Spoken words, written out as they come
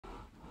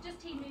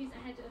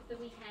ahead of the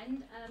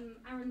weekend.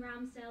 Aaron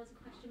Ramsdale's a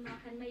question mark,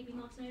 and maybe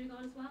Martin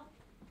Odegaard as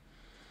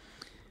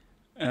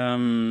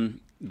well.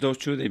 Those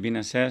two, they've been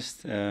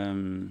assessed.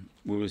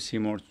 We will see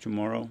more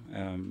tomorrow.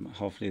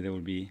 Hopefully they will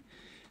be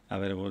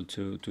available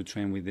to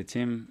train with the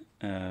team.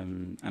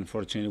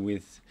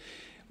 Unfortunately,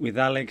 with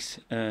Alex,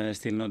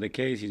 still not the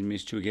case. He's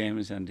missed 2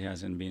 games and he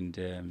hasn't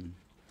been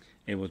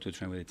able to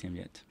train with the team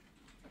yet.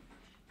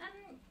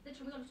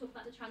 We've got to talk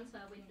about the transfer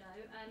window.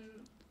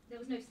 There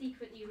was no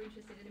secret that you were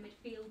interested in a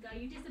midfielder. Are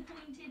you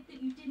disappointed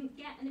that you didn't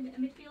get a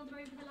midfielder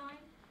over the line?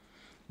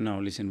 No,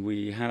 listen,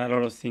 we had a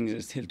lot of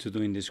things still to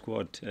do in the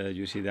squad.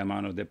 You see the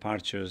amount of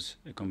departures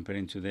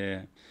comparing to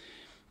the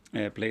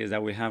players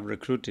that we have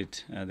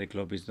recruited. The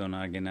club has done,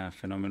 again, a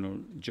phenomenal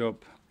job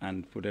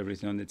and put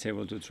everything on the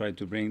table to try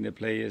to bring the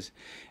players.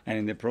 And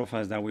in the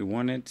profiles that we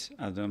wanted,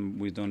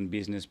 we've done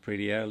business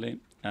pretty early.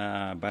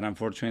 But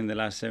unfortunately, in the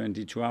last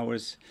 72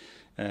 hours,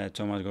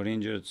 Thomas got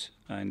injured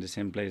in the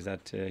same place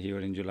that he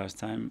got injured last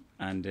time.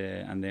 And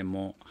then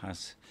Mo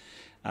has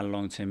a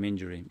long-term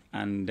injury.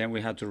 And then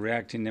we had to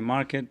react in the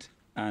market.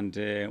 And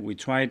we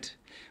tried.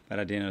 But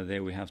at the end of the day,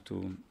 we have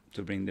to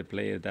bring the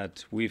player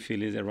that we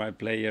feel is the right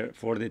player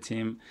for the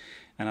team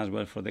and as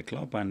well for the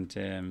club, and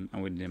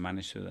we didn't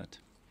manage to do that.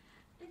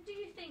 And do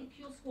you think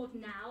your squad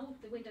now,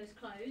 the window's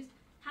closed,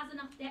 has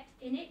enough depth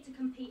in it to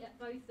compete at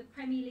both the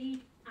Premier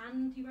League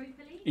and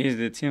Europa League? It's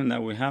the team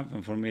that we have,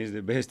 and for me it's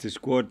the best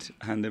squad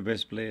and the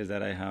best players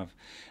that I have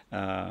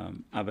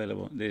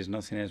available. There is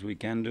nothing else we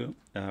can do.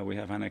 We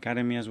have an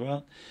academy as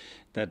well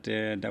that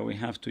we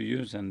have to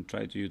use and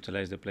try to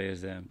utilize the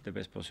players the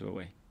best possible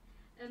way.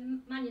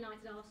 Man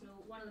United Arsenal,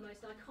 one of the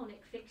most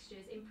iconic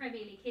fixtures in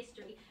Premier League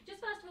history.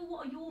 Just first of all,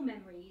 what are your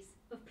memories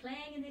of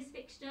playing in this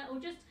fixture, or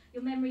just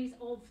your memories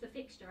of the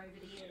fixture over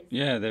the years?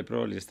 Yeah, they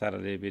probably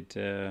started a bit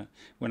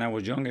when I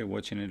was younger,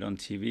 watching it on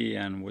TV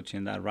and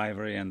watching that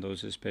rivalry and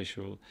those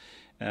special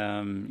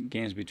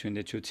games between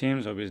the two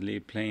teams. Obviously,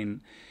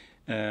 playing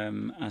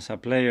as a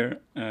player,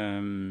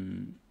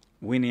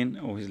 winning,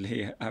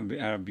 obviously,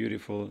 a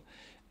beautiful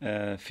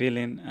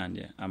feeling, and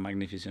yeah, a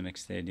magnificent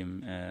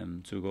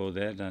stadium to go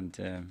there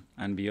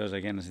and be us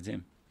again as a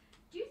team.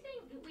 Do you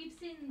think that we've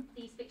seen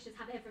these fixtures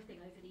have everything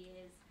over the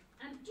years?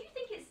 Do you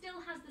think it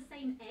still has the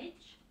same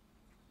edge?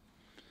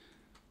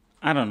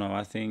 I don't know.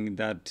 I think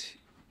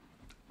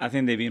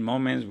there've been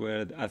moments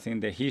where I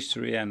think the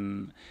history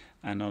and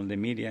all the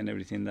media and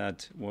everything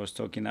that was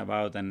talking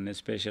about, and a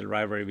special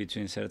rivalry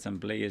between certain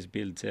players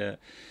built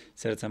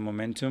certain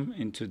momentum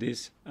into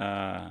this.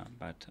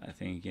 But I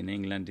think in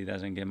England it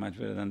doesn't get much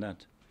better than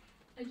that.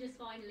 And just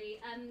finally,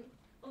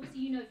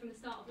 obviously you know from the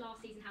start of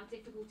last season how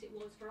difficult it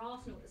was for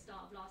Arsenal at the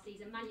start of last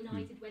season. Man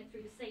United went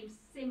through the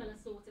similar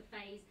sort of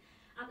phase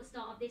at the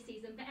start of this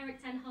season, but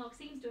Erik ten Hag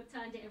seems to have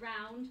turned it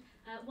around,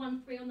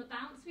 1-3 on the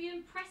bounce. Were you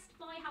impressed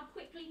by how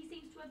quickly he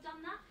seems to have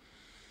done that?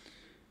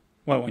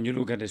 Well, when you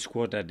look at the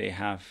squad that they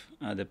have,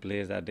 the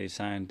players that they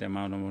signed, the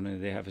amount of money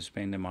they have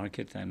spent in the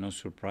market, I'm not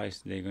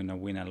surprised they're going to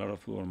win a lot of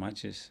football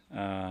matches.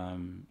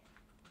 And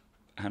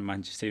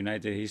Manchester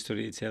United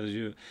history tells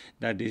you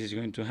that this is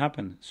going to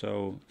happen.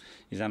 So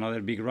it's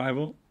another big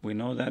rival. We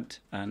know that,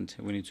 and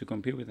we need to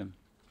compete with them.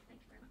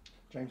 Thank you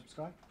very much. James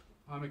Sky.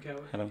 Hi,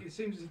 Mikel. Hello. It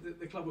seems that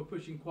the club were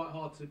pushing quite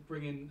hard to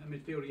bring in a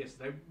midfielder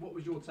yesterday. What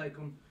was your take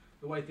on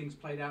the way things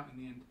played out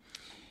in the end?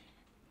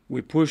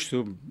 We push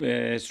to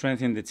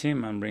strengthen the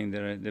team and bring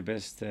the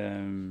best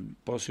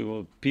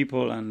possible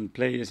people and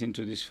players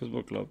into this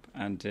football club,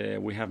 and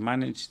we have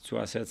managed to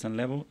a certain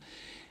level,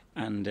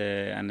 and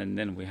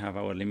then we have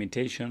our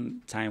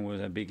limitation. Time was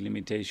a big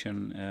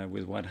limitation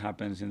with what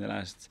happens in the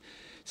last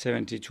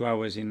 72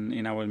 hours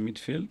in our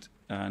midfield,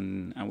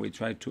 and we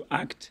tried to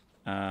act,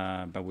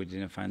 but we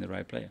didn't find the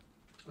right player.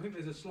 I think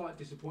there's a slight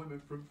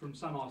disappointment from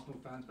some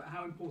Arsenal fans, but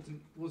how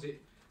important was it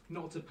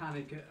not to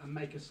panic and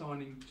make a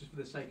signing just for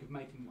the sake of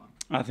making one?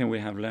 I think we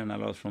have learned a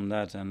lot from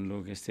that, and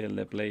look, still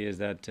the players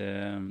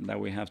that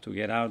we have to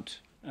get out.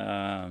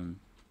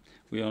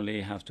 We only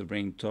have to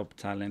bring top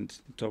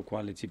talent, top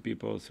quality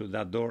people through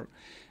that door,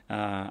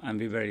 and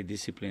be very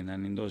disciplined.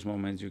 And in those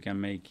moments, you can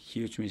make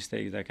huge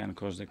mistakes that can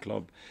cost the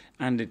club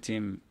and the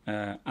team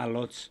a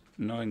lot,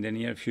 not in the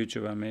near future,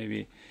 but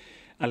maybe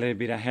a little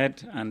bit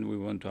ahead, and we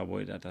want to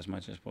avoid that as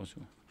much as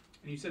possible.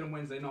 And you said on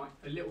Wednesday night,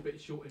 a little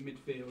bit short in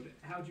midfield.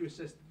 How do you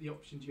assess the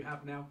options you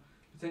have now?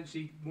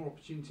 Potentially more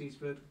opportunities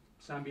for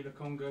Sambi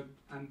Lokonga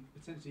and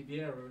potentially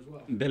Vieira as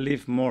well.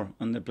 Believe more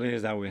on the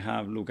players that we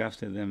have, look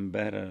after them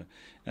better,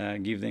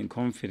 give them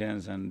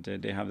confidence, and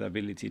they have the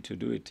ability to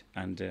do it,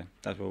 and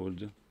that's what we'll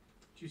do.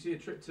 Do you see a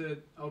trip to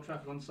Old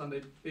Trafford on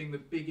Sunday being the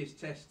biggest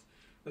test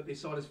that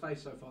this side has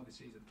faced so far this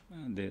season?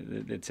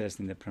 The test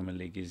in the Premier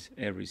League is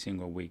every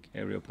single week,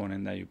 every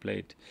opponent that you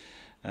played.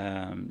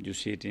 You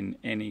see it in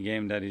any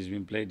game that is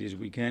being played this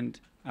weekend,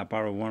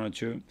 apart of one or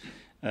two,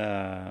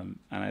 and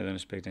I don't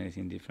expect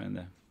anything different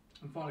there.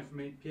 And finally for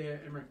me,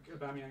 Pierre-Emerick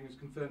Aubameyang has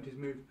confirmed his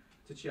move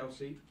to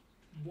Chelsea.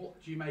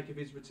 What do you make of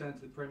his return to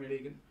the Premier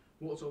League, and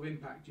what sort of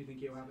impact do you think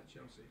he'll have at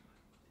Chelsea?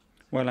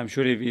 Well, I'm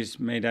sure if he's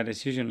made that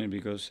decision, it's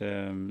because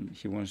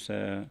he wants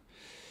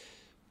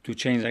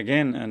change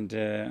again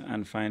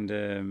and find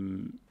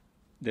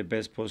the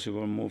best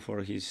possible move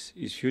for his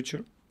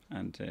future.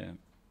 And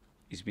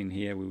he's been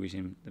here. We wish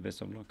him the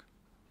best of luck.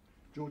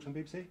 George from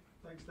BBC.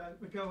 Thanks, Dan.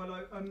 Mikel,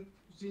 hello.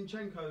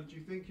 Zinchenko, do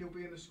you think he'll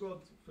be in the squad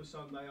for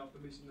Sunday after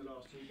missing the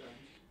last 2 games?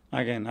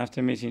 Again,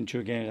 after missing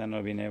 2 games and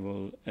not being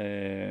able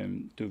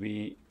to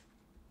be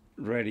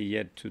ready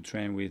yet to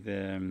train with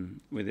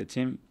the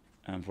team,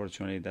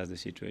 unfortunately, that's the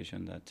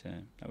situation that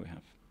we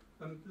have.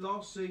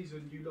 Last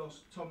season, you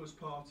lost Thomas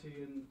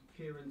Partey and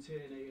Kieran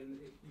Tierney, and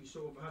you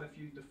sort of had a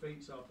few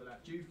defeats after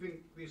that. Do you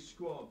think this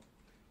squad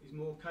is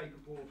more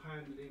capable of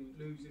handling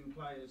losing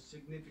players,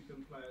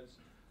 significant players,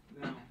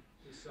 now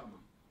this summer?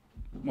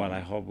 Well, I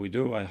hope we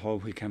do. I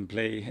hope we can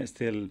play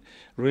still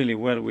really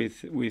well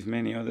with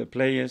many other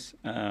players,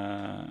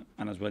 and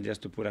as well,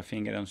 just to put a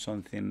finger on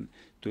something,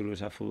 to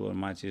lose a football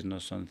match is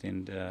not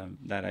something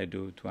that I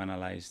do to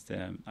analyse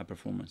a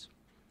performance.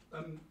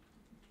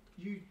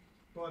 You,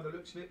 by the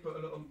looks of it, put a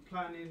lot of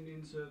planning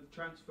into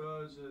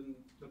transfers and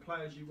the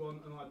players you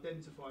want and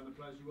identifying the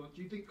players you want.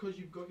 Do you think because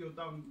you've got your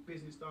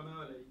business done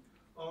early,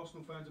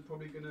 Arsenal fans are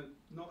probably going to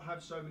not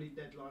have so many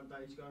deadline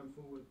days going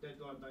forward,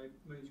 deadline day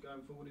moves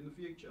going forward in the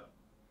future?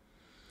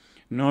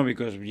 No,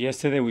 because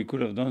yesterday we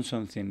could have done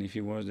something if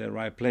it was the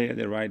right player,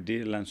 the right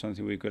deal, and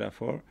something we could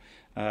afford.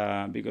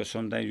 Because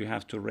sometimes you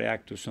have to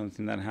react to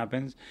something that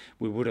happens.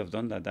 We would have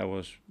done that. That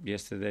was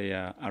yesterday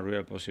a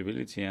real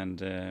possibility,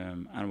 and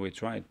we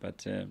tried.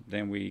 But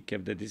then we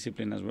kept the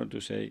discipline as well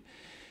to say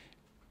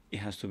it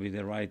has to be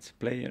the right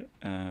player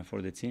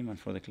for the team and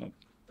for the club.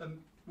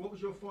 What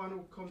was your final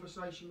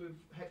conversation with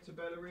Hector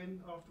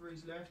Bellerin after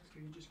he's left?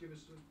 Can you just give us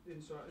some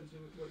insight into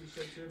what you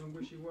said to him and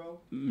wish you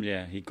well?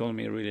 Yeah, he called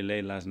me really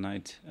late last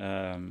night,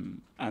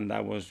 and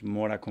that was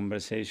more a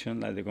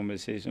conversation, like the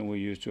conversation we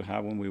used to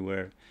have when we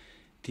were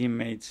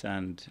teammates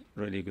and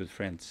really good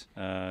friends.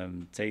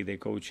 Take the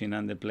coaching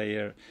and the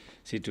player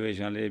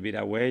situation a little bit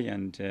away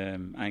and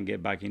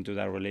get back into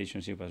that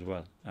relationship as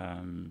well.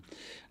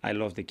 I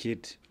love the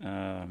kid.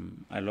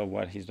 I love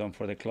what he's done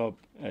for the club.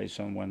 He's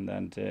someone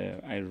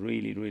that I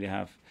really, really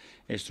have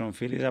a strong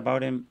feelings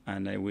about him,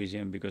 and I wish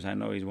him, because I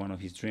know it's one of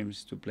his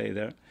dreams to play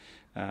there.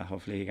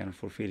 Hopefully he can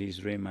fulfill his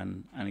dream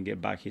and get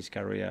back his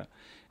career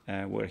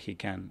where he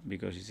can,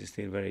 because he's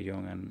still very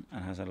young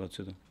and has a lot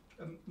to do.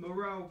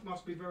 Morale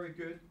must be very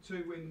good.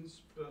 2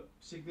 wins, but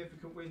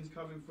significant wins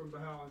coming from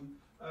behind.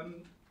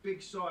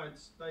 Big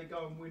sides, they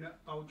go and win at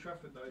Old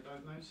Trafford though,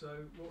 don't they? So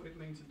what would it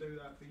mean to do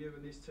that for you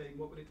and this team?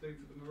 What would it do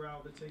for the morale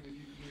of the team if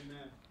you could win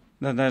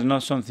there? That's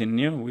not something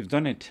new. We've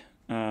done it.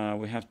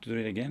 We have to do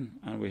it again,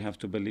 and we have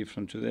to believe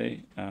from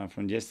today,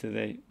 from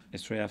yesterday,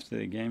 straight after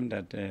the game,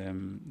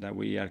 that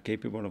we are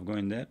capable of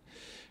going there,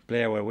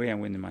 play our way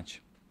and win the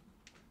match.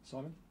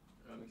 Simon?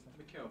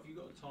 Mikel, have you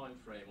got a time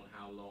frame on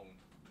how long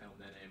El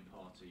Nene and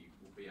Partey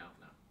will be out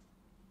now?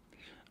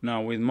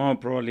 No, with Mo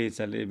probably it's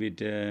a little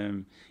bit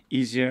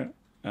easier,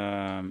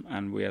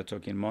 and we are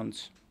talking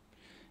months.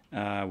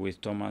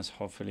 With Thomas,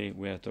 hopefully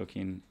we are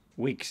talking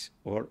weeks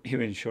or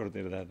even shorter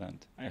than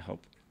that, I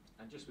hope.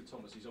 And just with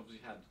Thomas, he's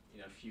obviously had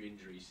a few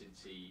injuries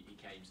since he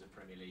came to the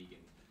Premier League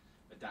and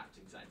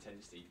adapting to that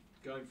intensity.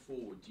 Going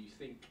forward, do you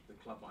think the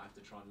club might have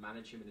to try and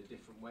manage him in a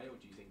different way, or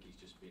do you think he's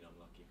just been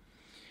unlucky?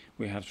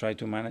 We have tried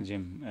to manage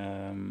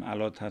him. A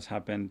lot has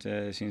happened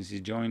since he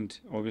joined,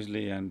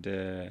 obviously, and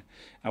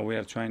we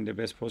are trying the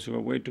best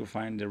possible way to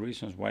find the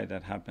reasons why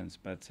that happens.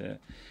 But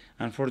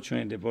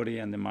unfortunately, the body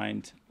and the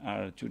mind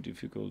are too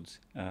difficult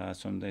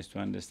sometimes to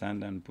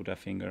understand and put a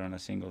finger on a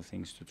single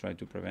thing to try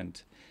to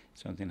prevent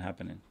something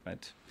happening.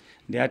 But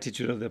the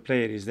attitude of the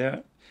player is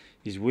there.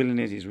 His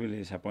willingness is really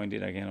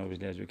disappointed again,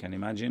 obviously, as you can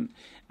imagine,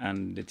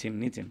 and the team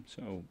needs him,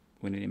 so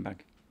we need him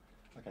back.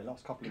 Okay,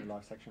 last couple in the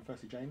live section.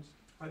 Firstly, James.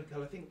 Hi,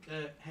 Mikel. I think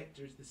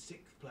Hector is the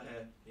 6th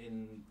player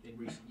in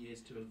recent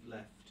years to have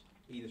left,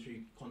 either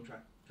through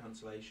contract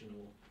cancellation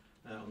or,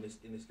 in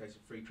this case,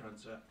 a free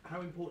transfer.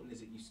 How important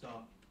is it you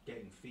start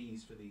getting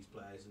fees for these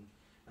players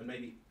and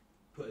maybe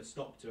put a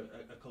stop to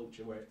a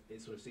culture where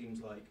it sort of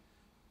seems like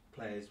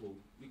clubs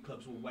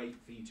will wait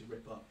for you to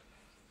rip up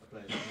a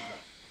player's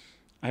contract?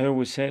 I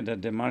always say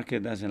that the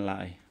market doesn't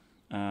lie.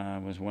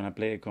 When a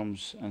player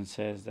comes and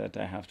says that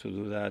I have to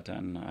do that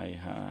and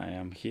I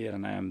am here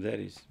and I am there,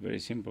 it's very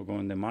simple. Go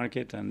in the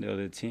market and the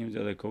other teams,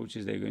 the other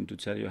coaches, they're going to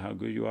tell you how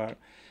good you are,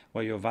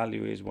 what your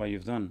value is, what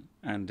you've done.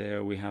 And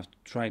we have to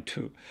try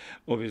to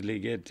obviously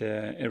get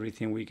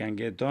everything we can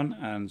get done,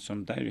 and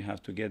sometimes you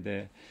have to get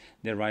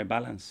the right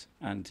balance.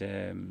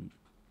 And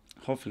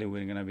hopefully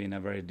we're going to be in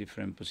a very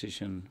different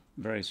position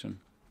very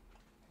soon.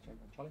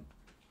 Charlie?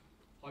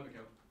 Hi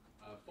Mikel.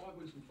 5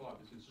 wins from 5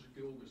 has been such a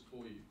good August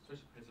for you,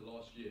 especially compared to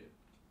last year.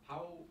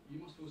 You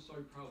must feel so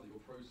proud that your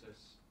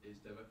process is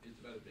developing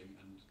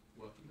and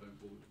working going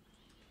forward.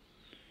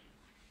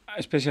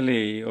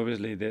 Especially,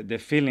 obviously, the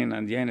feeling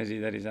and the energy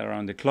that is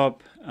around the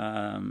club,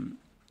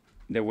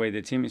 the way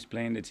the team is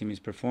playing, the team is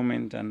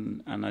performing,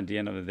 and at the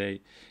end of the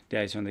day, the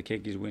ice on the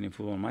cake is winning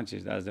football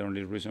matches. That's the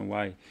only reason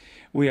why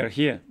we are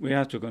here. We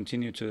have to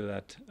continue to do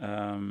that.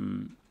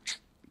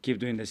 Keep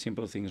doing the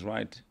simple things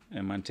right.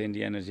 maintain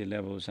the energy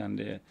levels and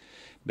the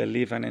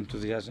belief and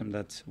enthusiasm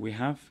that we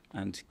have,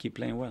 and keep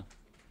playing well.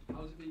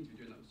 How does it mean to be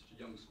doing that with such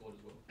a young squad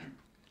as well?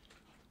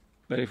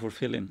 Very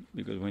fulfilling,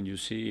 because when you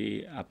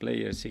see a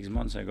player 6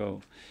 months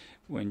ago,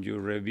 when you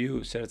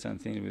review certain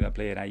things with a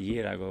player a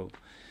year ago,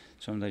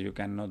 sometimes you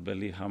cannot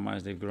believe how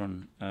much they've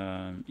grown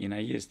in a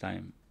year's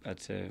time.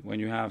 But when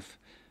you have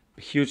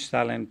huge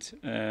talent,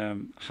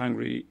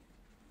 hungry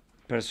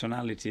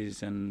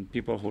personalities, and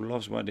people who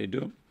love what they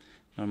do,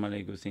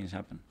 normally good things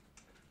happen.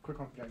 Quick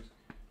one for James.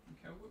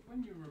 Mikel,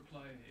 when you were a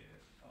player here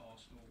at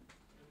Arsenal,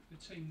 the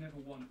team never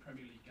won a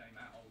Premier League game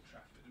at Old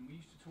Trafford, and we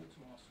used to talk to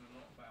Arsenal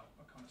a lot about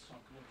a kind of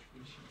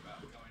psychological issue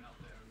about going up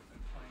there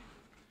and playing.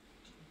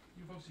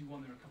 You've obviously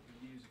won there a couple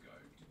of years ago.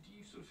 Do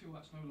you sort of feel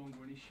that's no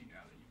longer an issue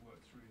now that you've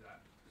worked through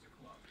that as a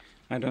club?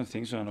 I don't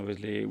think so. And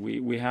obviously,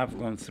 we have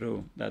gone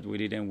through that. We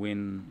didn't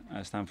win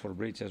Stamford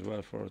Bridge as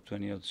well for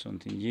 20 or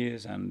something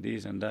years, and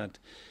this and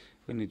that.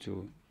 We need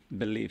to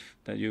believe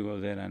that you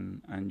go there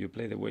and you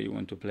play the way you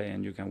want to play,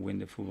 and you can win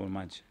the football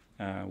match.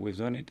 We've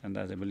done it, and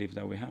that's the belief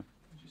that we have.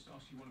 I'll just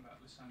ask you one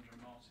about Lisandro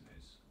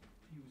Martinez.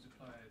 He was a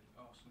player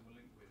Arsenal were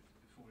linked with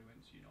before he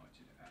went to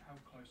United. How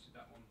close did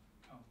that one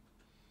come?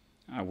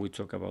 We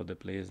talk about the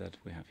players that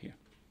we have here.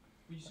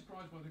 Were you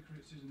surprised by the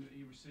criticism that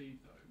he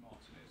received, though,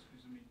 Martinez?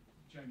 Because, I mean,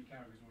 Jamie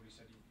Carragher's already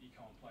said he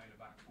can't play in a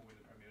back four in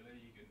the Premier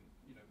League, and,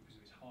 you know, because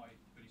of his height,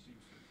 but he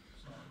seems to have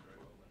started very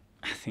well there.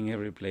 I think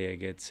every player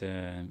gets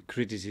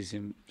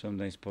criticism,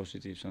 sometimes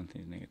positive,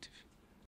 sometimes negative.